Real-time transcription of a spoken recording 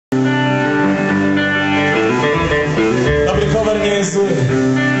jest zły.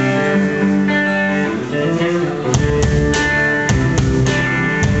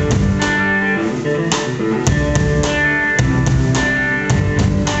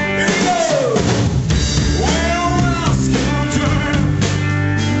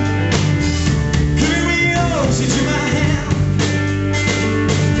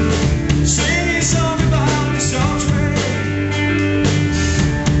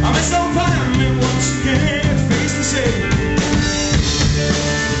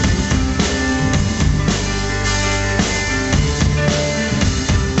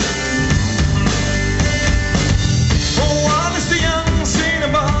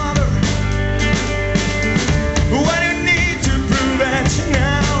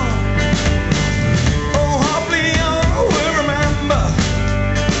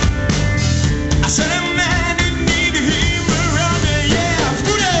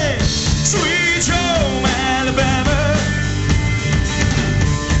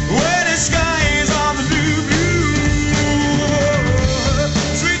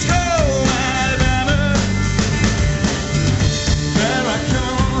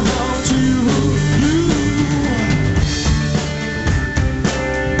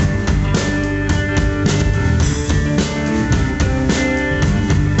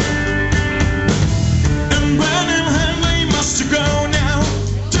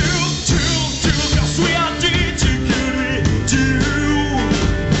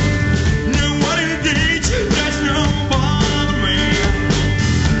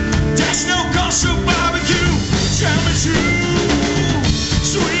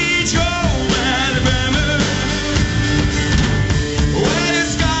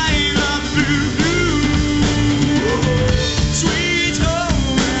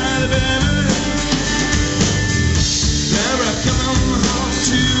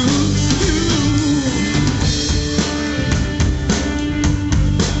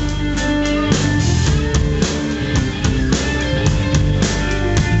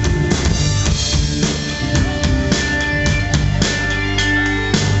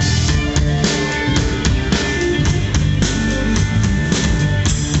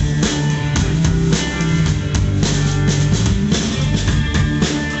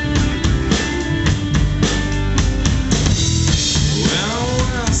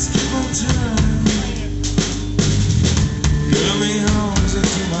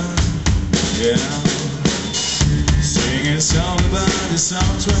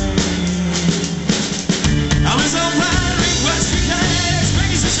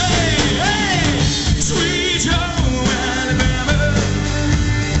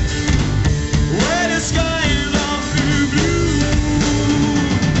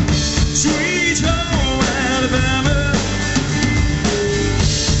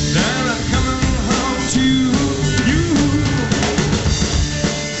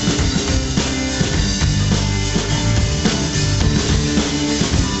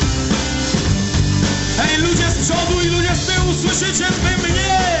 Słyszycie wy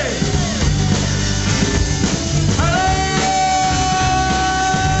mnie?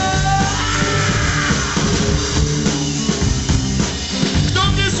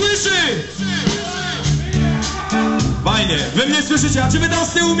 Kto mnie słyszy? Fajnie, wy mnie słyszycie, a czy wy tam z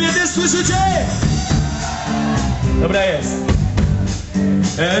tyłu mnie też słyszycie? Dobra jest.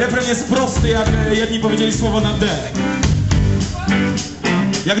 Refren jest prosty, jak jedni powiedzieli słowo na D.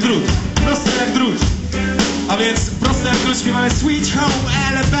 Jak drut, prosty jak drut. A więc prosto jak drut śpiewamy Sweet Home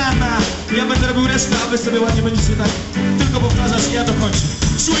Alabama. Ja będę robił resztę, a wy sobie ładnie będziecie tak tylko powtarzać i ja dokończę.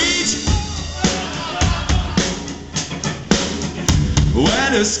 Sweet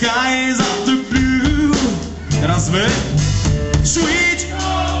where the sky is of the blue. Teraz wy. Sweet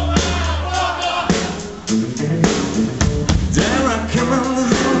there I come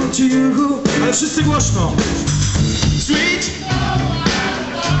home to you. Ale wszyscy głośno. Sweet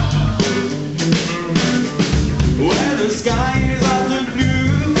where the sky is of the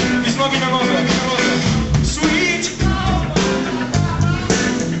blue. I z nogi na nogę. Sweet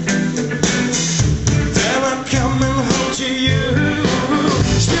there I'm coming home to you.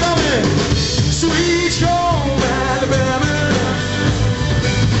 Śpiewamy. Sweet home Alabama,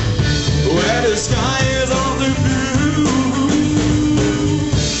 where the sky is of the blue.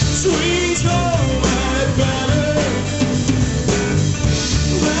 Sweet home Alabama,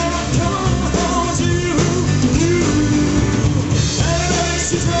 where I come home to you.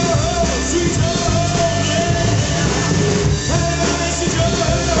 Sweet home, sweet home, yeah. Sweet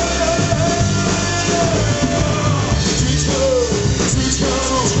home, sweet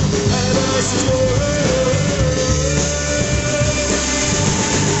home, sweet home.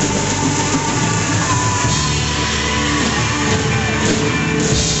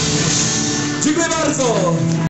 Popiół.